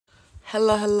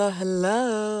Hello, hello,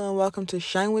 hello, and welcome to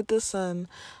Shine with the Sun.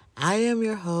 I am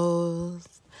your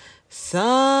host,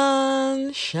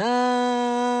 Sunshine.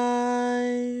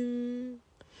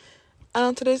 And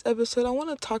on today's episode, I want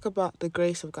to talk about the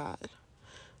grace of God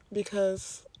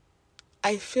because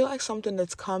I feel like something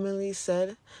that's commonly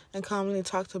said and commonly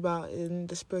talked about in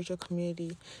the spiritual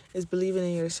community is believing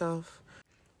in yourself.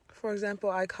 For example,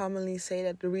 I commonly say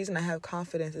that the reason I have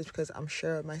confidence is because I'm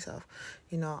sure of myself.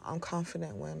 I'm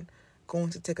confident when going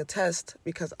to take a test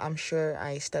because I'm sure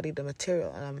I studied the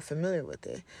material and I'm familiar with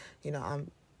it.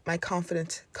 My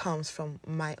confidence comes from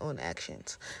my own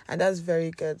actions. And that's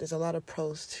very good. There's a lot of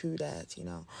pros to that.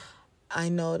 I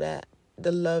know that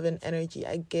the love and energy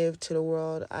I give to the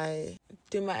world, I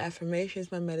do my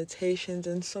affirmations, my meditations,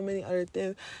 and so many other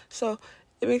things. So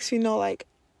it makes me know like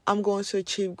I'm going to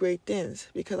achieve great things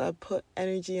because I put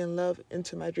energy and love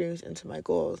into my dreams, into my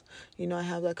goals. I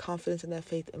have that confidence and that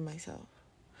faith in myself.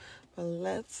 But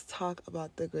let's talk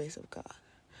about the grace of God.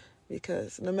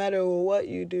 Because no matter what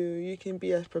you do, you can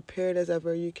be as prepared as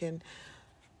ever. You can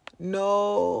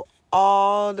know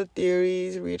all the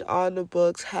theories, read all the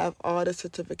books, have all the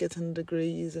certificates and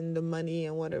degrees and the money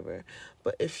and whatever.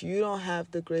 But if you don't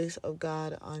have the grace of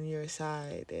God on your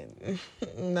side, then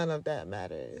none of that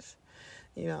matters.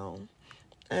 And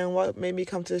what made me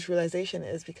come to this realization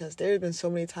is because there have been so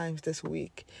many times this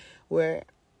week where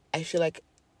I feel like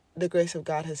the grace of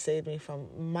God has saved me from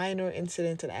minor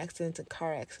incidents and accidents and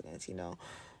car accidents,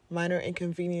 minor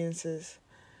inconveniences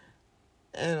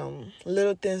and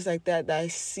little things like that I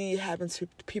see happen to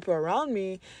people around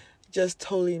me just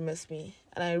totally miss me.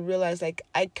 And I realized like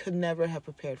I could never have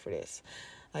prepared for this.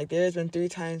 Like there's been 3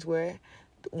 times where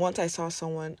once I saw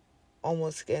someone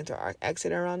almost get into an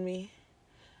accident around me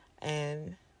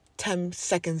and 10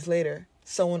 seconds later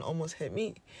someone almost hit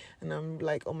me. And I'm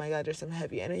like, oh my God, there's some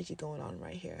heavy energy going on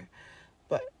right here.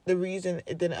 But the reason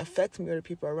it didn't affect me or the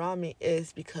people around me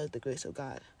is because the grace of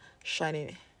God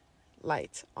shining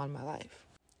light on my life.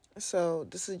 So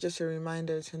this is just a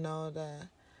reminder to know that,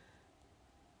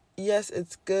 yes,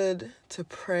 it's good to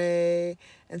pray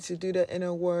and to do the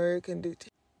inner work and do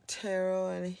tarot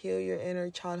and heal your inner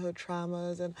childhood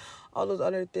traumas and all those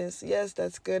other things. Yes,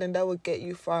 that's good and that will get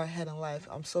you far ahead in life.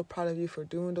 I'm so proud of you for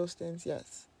doing those things,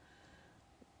 yes.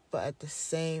 But at the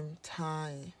same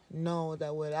time, know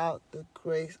that without the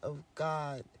grace of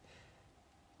God,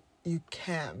 you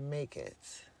can't make it.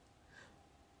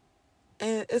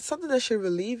 And it's something that should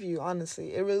relieve you,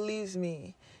 honestly. It relieves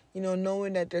me,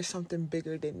 knowing that there's something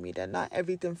bigger than me, that not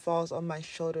everything falls on my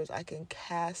shoulders. I can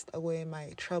cast away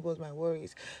my troubles, my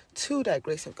worries to that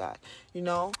grace of God,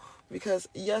 Because,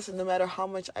 yes, no matter how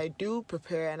much I do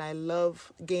prepare and I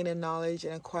love gaining knowledge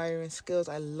and acquiring skills,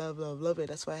 I love, love, love it.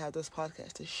 That's why I have this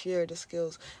podcast, to share the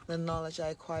skills and the knowledge I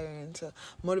acquire and to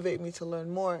motivate me to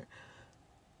learn more.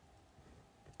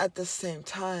 At the same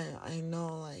time, I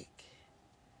know, like,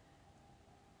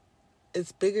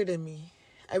 it's bigger than me.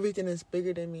 Everything is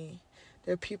bigger than me.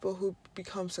 There are people who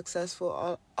become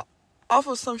successful off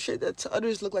of some shit that to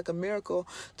others look like a miracle.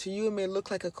 To you, it may look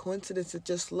like a coincidence. It's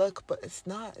just luck, but it's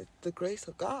not. It's the grace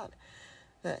of God.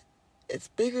 That it's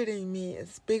bigger than me.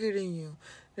 It's bigger than you.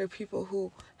 There are people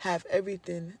who have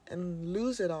everything and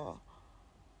lose it all.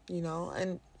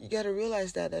 And you got to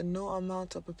realize that no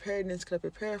amount of preparedness could have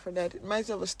prepared for that. It reminds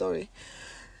me of a story.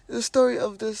 The story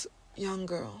of this young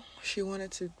girl. She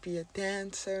wanted to be a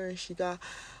dancer and she got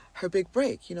her big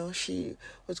break. She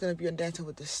was going to be on Dancing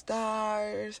with the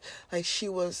Stars. Like, she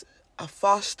was a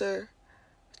foster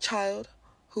child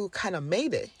who kind of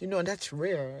made it, and that's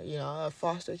rare, a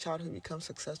foster child who becomes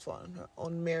successful on her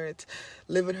own merit,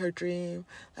 living her dream,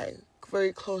 like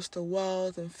very close to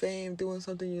wealth and fame, doing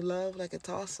something you love, like it's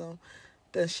awesome.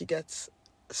 Then she gets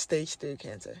stage 3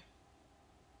 cancer.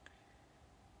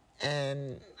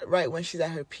 And right when she's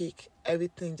at her peak, the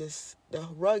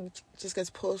rug just gets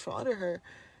pulled from under her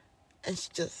and she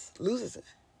just loses it.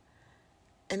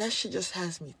 And that shit just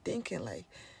has me thinking, like,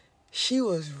 she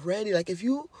was ready. Like, if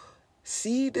you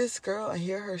see this girl and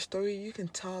hear her story, you can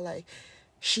tell, like,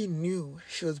 she knew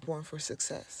she was born for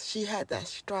success. She had that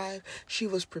strive. She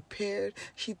was prepared.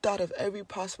 She thought of every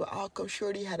possible outcome. She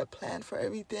already had a plan for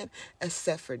everything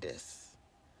except for this.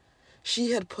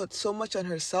 She had put so much on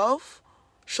herself,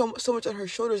 so much on her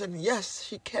shoulders, and yes,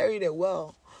 she carried it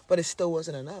well, but it still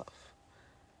wasn't enough.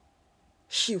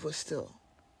 She was still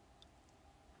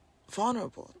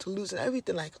vulnerable to losing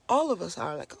everything, like all of us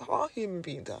are, like all human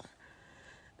beings are.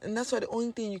 And that's why the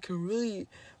only thing you can really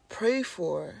pray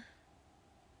for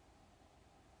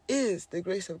is the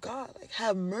grace of God. Like,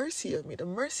 have mercy on me, the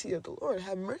mercy of the Lord,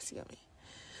 have mercy on me.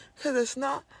 Because it's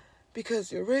not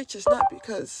because you're rich, it's not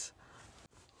because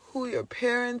who your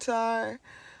parents are,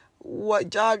 what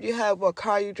job you have, what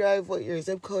car you drive, what your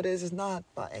zip code is. It's not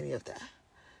about any of that.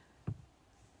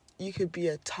 You could be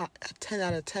a 10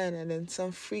 out of 10, and then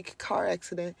some freak car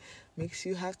accident makes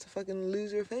you have to fucking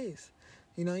lose your face.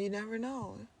 You never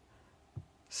know.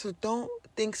 So don't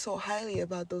think so highly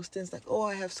about those things like, oh,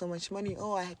 I have so much money.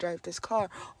 Oh, I drive this car.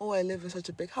 Oh, I live in such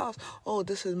a big house. Oh,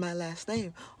 this is my last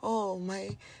name. Oh,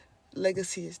 my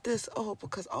legacy is this. Oh,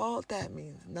 because all that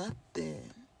means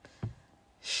nothing.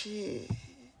 Shit.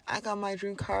 I got my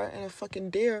dream car and a fucking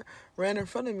deer ran in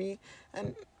front of me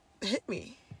and hit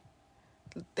me.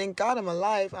 Thank God I'm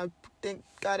alive. I thank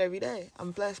God every day.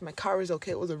 I'm blessed. My car is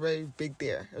okay. It was a very big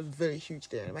deer. It was a very huge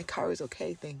deer. My car is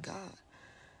okay. Thank God.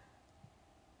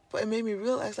 But it made me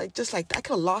realize, just like that, I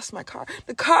could have lost my car.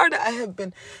 The car that I have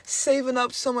been saving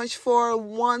up so much for,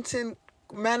 wanting,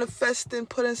 manifesting,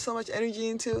 putting so much energy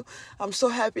into. I'm so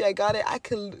happy I got it. I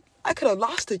could have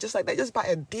lost it just like that, just by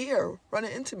a deer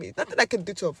running into me. Nothing I could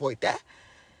do to avoid that.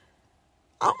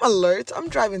 I'm alert. I'm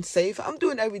driving safe. I'm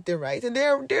doing everything right. And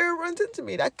deer runs into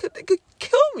me. It could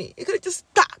kill me. It could have just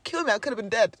killed me. I could have been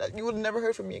dead. You would have never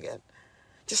heard from me again.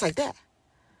 Just like that.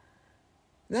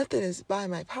 Nothing is by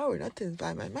my power. Nothing is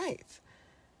by my might.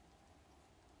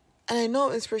 And I know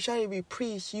in spirituality we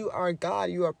preach, you are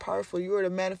God, you are powerful, you are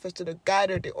the manifestor, the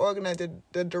guider, the organizer,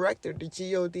 the director, the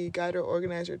G-O-D, guider,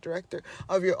 organizer, director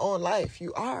of your own life.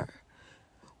 You are.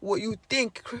 What you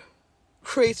think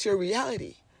creates your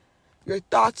reality. Your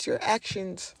thoughts, your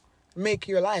actions make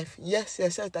your life. Yes,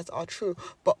 that's all true.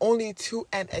 But only to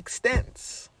an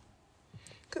extent.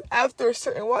 Because after a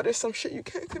certain while, there's some shit you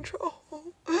can't control.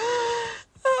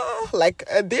 Like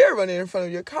a deer running in front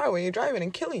of your car when you're driving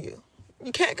and killing you.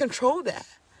 You can't control that.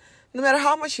 No matter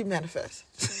how much you manifest.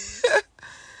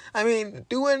 I mean,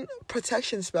 doing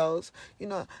protection spells,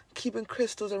 keeping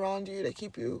crystals around you that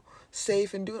keep you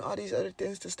safe and doing all these other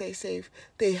things to stay safe,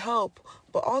 they help.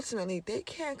 But ultimately, they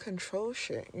can't control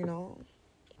shit,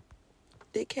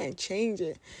 They can't change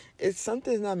it. If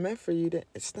something's not meant for you, then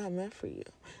it's not meant for you.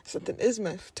 If something is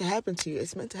meant to happen to you,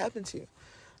 it's meant to happen to you.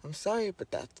 I'm sorry,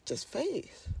 but that's just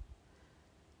faith.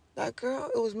 That girl,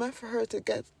 it was meant for her to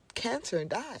get cancer and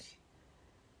die.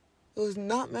 It was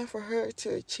not meant for her to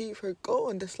achieve her goal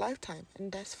in this lifetime,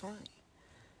 and that's fine.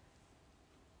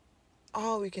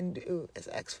 All we can do is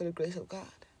ask for the grace of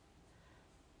God.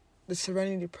 The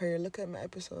Serenity Prayer. Look at my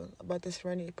episode about the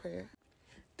Serenity Prayer.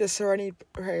 The Serenity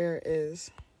Prayer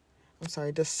is,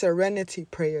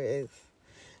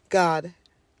 God,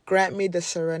 grant me the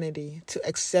serenity to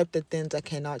accept the things I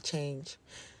cannot change,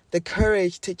 the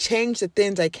courage to change the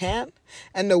things I can,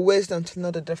 and the wisdom to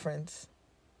know the difference.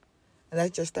 And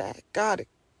that's just that. God,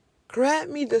 grant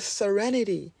me the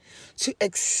serenity to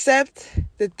accept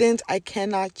the things I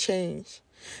cannot change,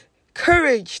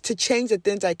 courage to change the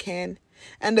things I can,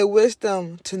 and the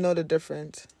wisdom to know the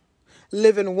difference.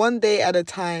 Living one day at a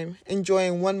time,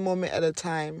 enjoying one moment at a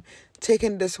time,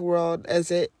 taking this world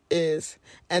as it is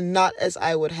and not as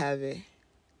I would have it.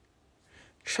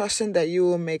 Trusting that you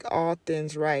will make all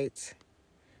things right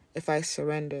if I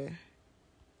surrender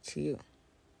to you.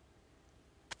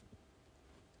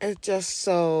 It's just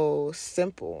so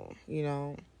simple,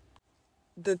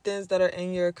 The things that are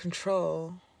in your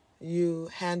control, you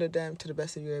handle them to the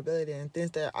best of your ability. And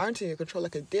things that aren't in your control,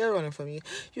 like a deer running from you,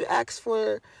 you ask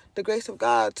for the grace of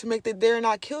God to make the deer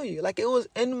not kill you. Like, it was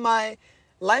in my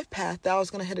life path that I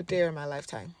was going to hit a deer in my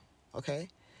lifetime, okay?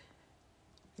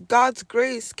 God's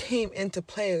grace came into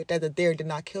play that the deer did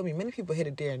not kill me. Many people hit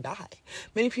a deer and die.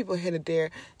 Many people hit a deer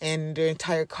and their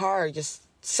entire car just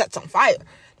sets on fire.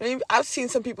 I've seen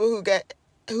some people who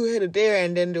hit a deer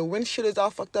and then the windshield is all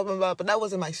fucked up and blah, but that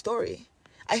wasn't my story.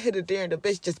 I hit a deer and the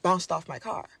bitch just bounced off my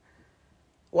car.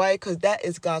 Why? Because that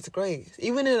is God's grace.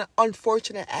 Even in an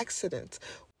unfortunate accident,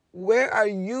 where are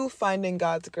you finding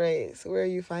God's grace? Where are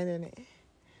you finding it?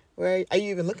 Where are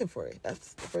you even looking for it?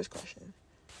 That's the first question.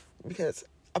 Because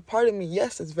a part of me,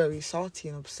 yes, is very salty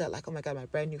and upset. Like, oh my God, my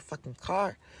brand new fucking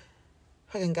car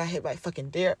fucking got hit by a fucking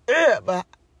deer. But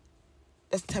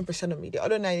that's 10% of me. The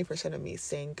other 90% of me is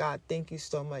saying, God, thank you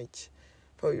so much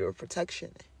for your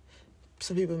protection.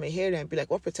 Some people may hear that and be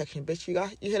like, what protection, bitch?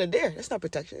 You hit a deer. That's not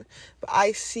protection. But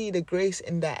I see the grace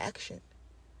in that action.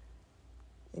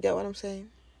 You get what I'm saying?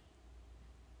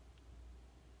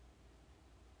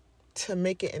 To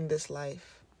make it in this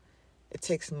life, it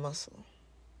takes muscle.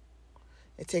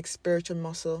 It takes spiritual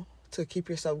muscle to keep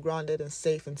yourself grounded and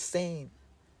safe and sane.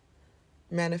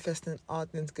 Manifesting all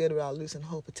things good without losing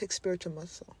hope. It takes spiritual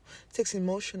muscle. It takes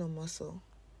emotional muscle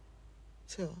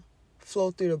to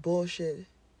flow through the bullshit,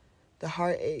 the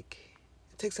heartache.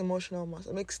 It takes emotional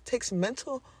muscle. It takes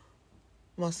mental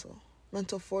muscle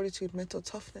mental fortitude, mental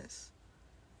toughness.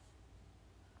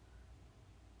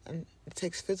 And it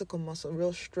takes physical muscle,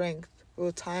 real strength,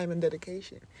 real time and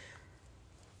dedication.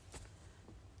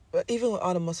 But even with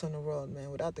all the muscle in the world,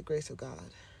 man, without the grace of God,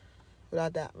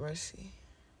 without that mercy,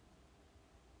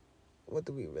 what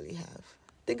do we really have?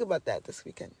 Think about that this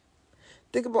weekend.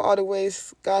 Think about all the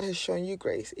ways God has shown you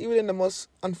grace, even in the most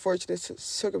unfortunate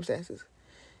circumstances.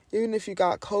 Even if you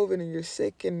got COVID and you're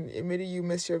sick and maybe you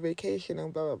miss your vacation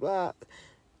and blah, blah, blah,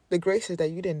 the grace is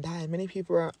that you didn't die. Many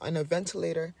people are on a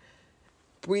ventilator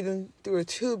breathing through a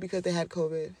tube because they had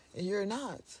COVID, and you're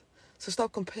not. So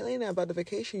stop complaining about the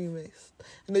vacation you missed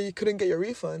and that you couldn't get your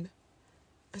refund,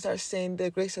 and start saying the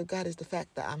grace of God is the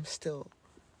fact that I'm still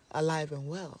alive and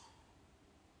well.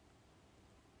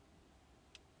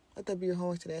 Let that be your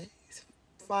homework today.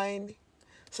 Find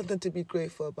something to be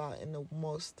grateful about in the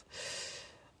most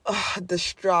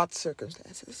distraught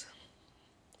circumstances.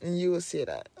 And you will see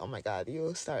that, oh my God, you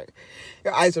will start,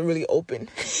 your eyes are really open.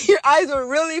 Your eyes are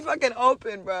really fucking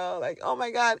open, bro. Like, oh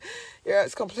my God, you're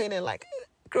complaining like,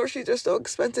 groceries are so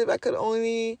expensive, I could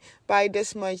only buy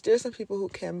this much. There's some people who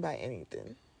can't buy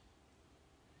anything.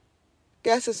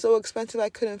 Gas is so expensive, I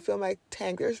couldn't fill my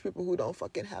tank. There's people who don't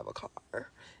fucking have a car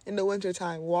in the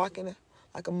wintertime, walking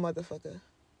like a motherfucker.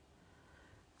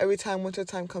 Every time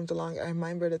wintertime comes along, I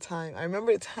remember the time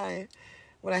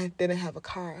when I didn't have a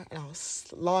car and I was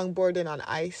longboarding on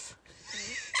ice,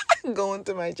 going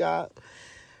to my job,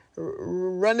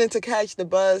 running to catch the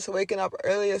bus, waking up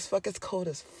early as fuck. It's cold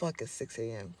as fuck at 6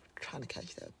 a.m. trying to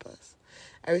catch that bus.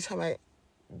 Every time I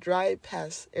drive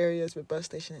past areas with bus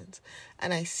stations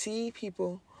and I see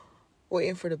people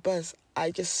waiting for the bus, I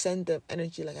just send them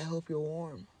energy like, I hope you're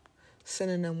warm.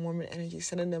 Sending them warm and energy,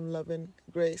 sending them love and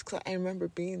grace. Because I remember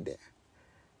being there.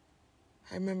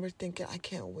 I remember thinking, I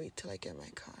can't wait till I get my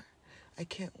car. I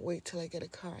can't wait till I get a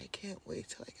car. I can't wait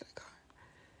till I get a car.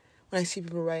 When I see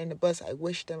people riding the bus, I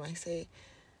wish them, I say,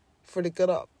 for the good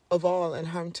of all and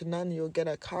harm to none, you'll get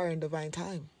a car in divine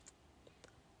time.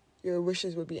 Your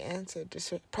wishes will be answered.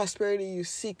 The prosperity you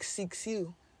seek seeks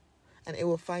you. And it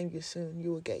will find you soon.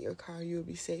 You will get your car. You will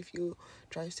be safe. You will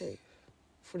drive safe.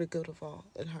 For the good of all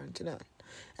and harm to none.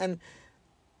 And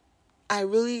I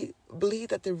really believe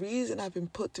that the reason I've been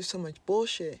put through so much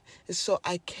bullshit is so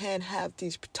I can have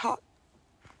these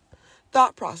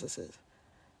thought processes.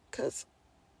 Because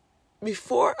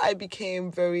before I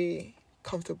became very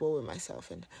comfortable with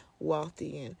myself and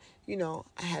wealthy and,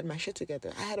 I had my shit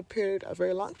together, I had a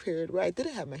very long period where I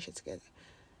didn't have my shit together.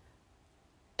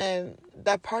 And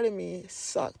that part of me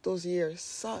sucked. Those years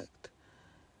sucked.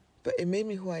 But it made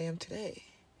me who I am today.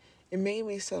 It made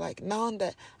me so, like, now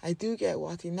that I do get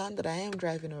wealthy, now that I am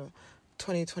driving a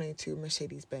 2022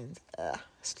 Mercedes-Benz,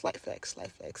 slight flex.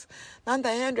 Now that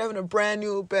I am driving a brand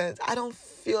new Benz, I don't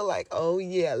feel like, oh,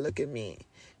 yeah, look at me.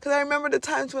 Because I remember the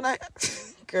times when I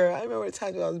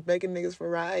was begging niggas for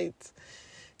rides.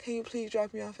 Can you please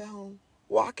drop me off at home?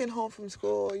 Walking home from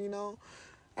school,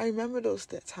 I remember those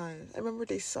times. I remember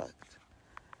they sucked.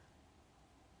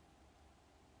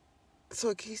 So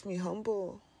it keeps me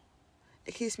humble.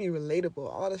 It keeps me relatable.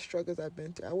 All the struggles I've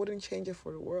been through, I wouldn't change it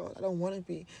for the world. I don't want to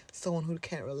be someone who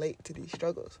can't relate to these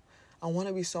struggles. I want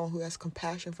to be someone who has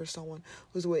compassion for someone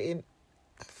who's waiting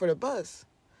for the bus.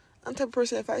 I'm the type of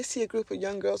person, if I see a group of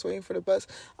young girls waiting for the bus,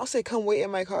 I'll say, come wait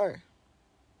in my car.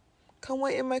 Come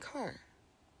wait in my car.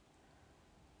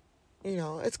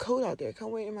 It's cold out there.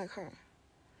 Come wait in my car.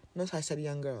 Notice I said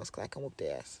young girls, because I can whoop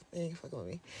their ass. They ain't fucking with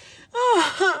me.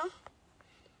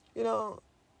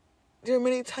 There are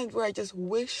many times where I just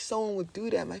wish someone would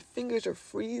do that. My fingers are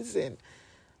freezing,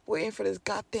 waiting for this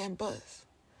goddamn bus.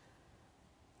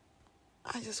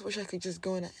 I just wish I could just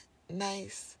go in a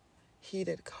nice,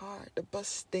 heated car. The bus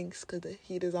stinks because the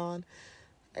heat is on.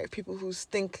 There are people who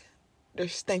stink. Their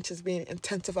stench is being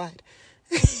intensified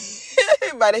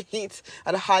by the heat,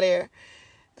 by the hot air.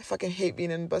 I fucking hate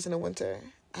being in the bus in the winter.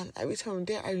 And every time I'm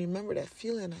there, I remember that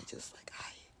feeling. I just like,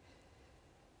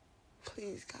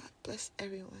 please, God, bless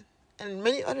everyone. And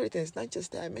many other things, not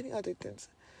just that, many other things.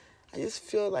 I just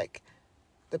feel like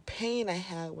the pain I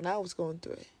had when I was going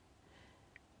through it.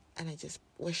 And I just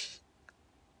wish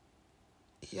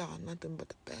y'all nothing but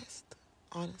the best,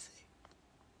 honestly.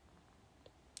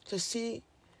 So see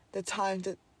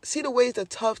the ways that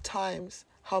tough times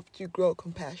helped you grow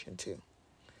compassion too.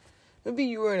 Maybe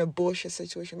you were in a bullshit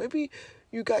situation. Maybe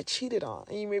you got cheated on.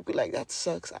 And you may be like, that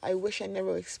sucks. I wish I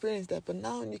never experienced that. But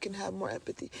now you can have more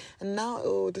empathy. And now it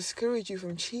will discourage you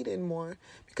from cheating more.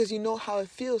 Because you know how it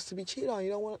feels to be cheated on.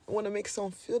 You don't want to make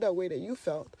someone feel that way that you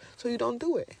felt. So you don't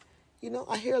do it.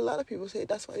 I hear a lot of people say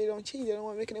that's why they don't cheat. They don't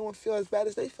want to make anyone feel as bad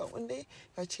as they felt when they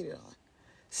got cheated on.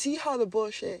 See how the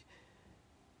bullshit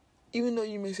Even though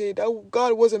you may say that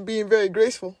God wasn't being very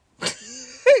graceful.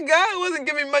 God wasn't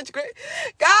giving much grace.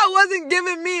 God wasn't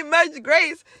giving me much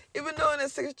grace. Even though in a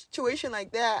situation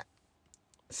like that,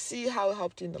 see how it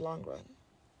helped you in the long run.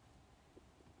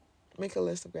 Make a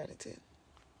list of gratitude.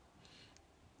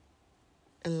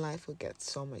 And life will get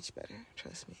so much better.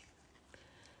 Trust me.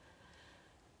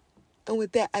 And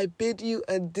with that, I bid you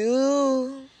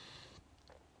adieu.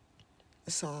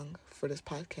 The song for this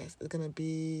podcast is going to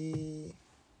be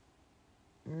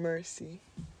Mercy.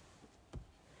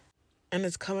 And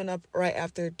it's coming up right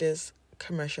after this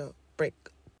commercial break.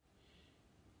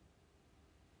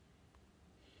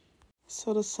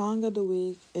 So the song of the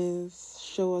week is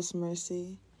Show Us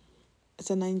Mercy. It's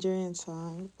a Nigerian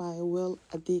song by Will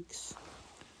Adix.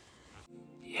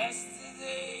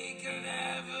 Yesterday can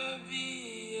never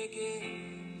be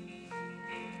again,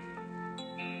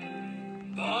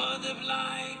 but the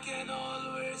blind can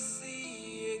always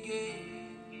see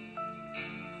again.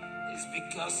 It's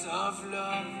because of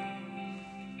love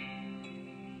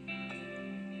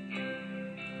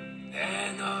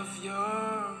and of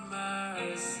your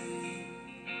mercy.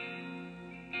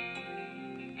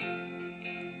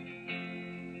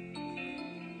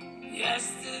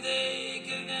 Yesterday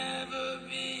can never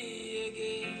be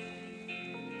again,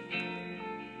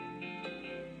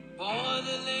 but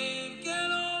the lame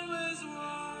can always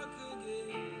walk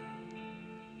again.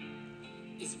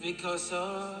 It's because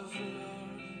of love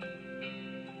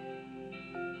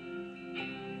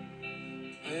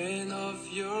and of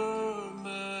your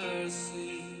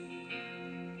mercy.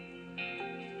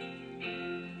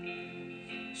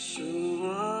 Show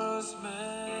us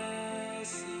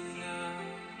mercy now.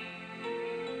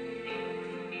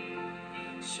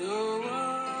 Show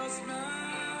us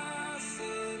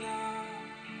mercy now.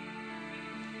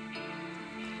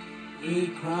 We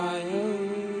cry, oh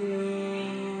Lord.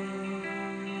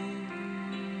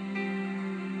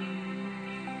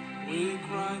 We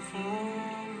cry for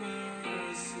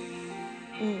mercy.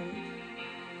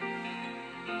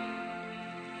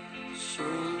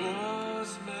 Show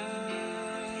us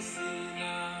mercy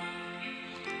now.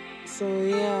 So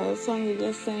yeah, the song you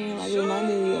just sang like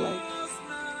reminded you like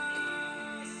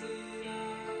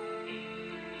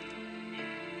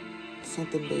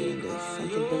something bigger than this,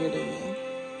 something bigger than you.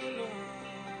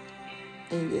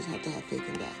 And you just have to have faith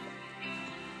in that.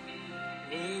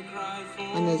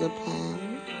 And there's a plan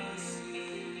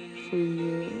for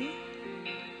you.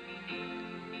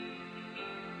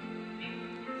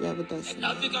 You have a destiny. And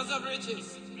not because of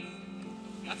riches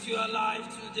that you are alive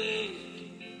today.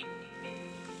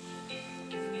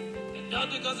 And not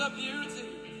because of beauty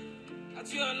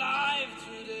that you are alive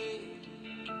today.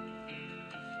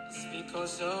 It's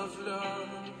because of love.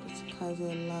 It's because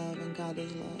of love, and God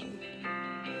is love.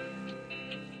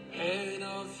 And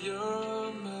of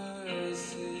your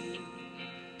mercy.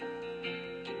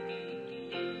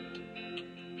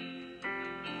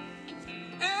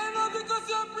 And not because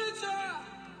you're a preacher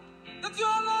that you're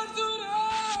alive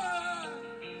today.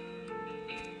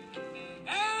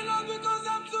 And not because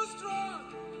I'm too strong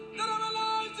that I'm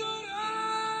alive today.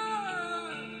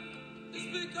 It's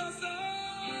because of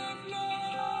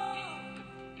love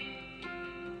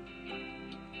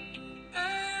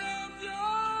and of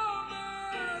your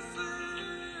mercy.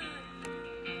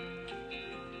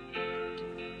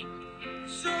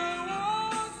 Show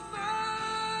us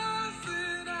mercy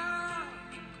now.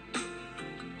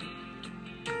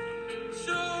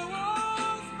 Show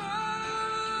us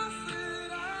mercy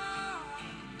now.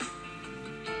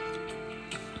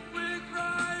 We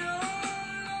cry, oh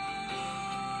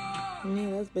Lord. Yeah,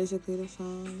 that's basically the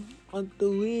song of the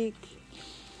week.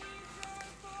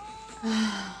 I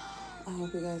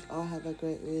hope you guys all have a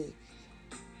great week.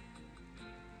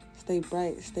 Stay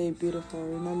bright, stay beautiful.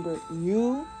 Remember,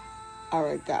 you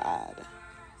are a God.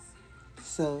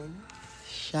 So,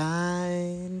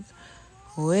 shine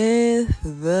with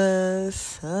the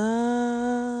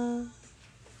sun.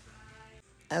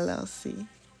 LLC.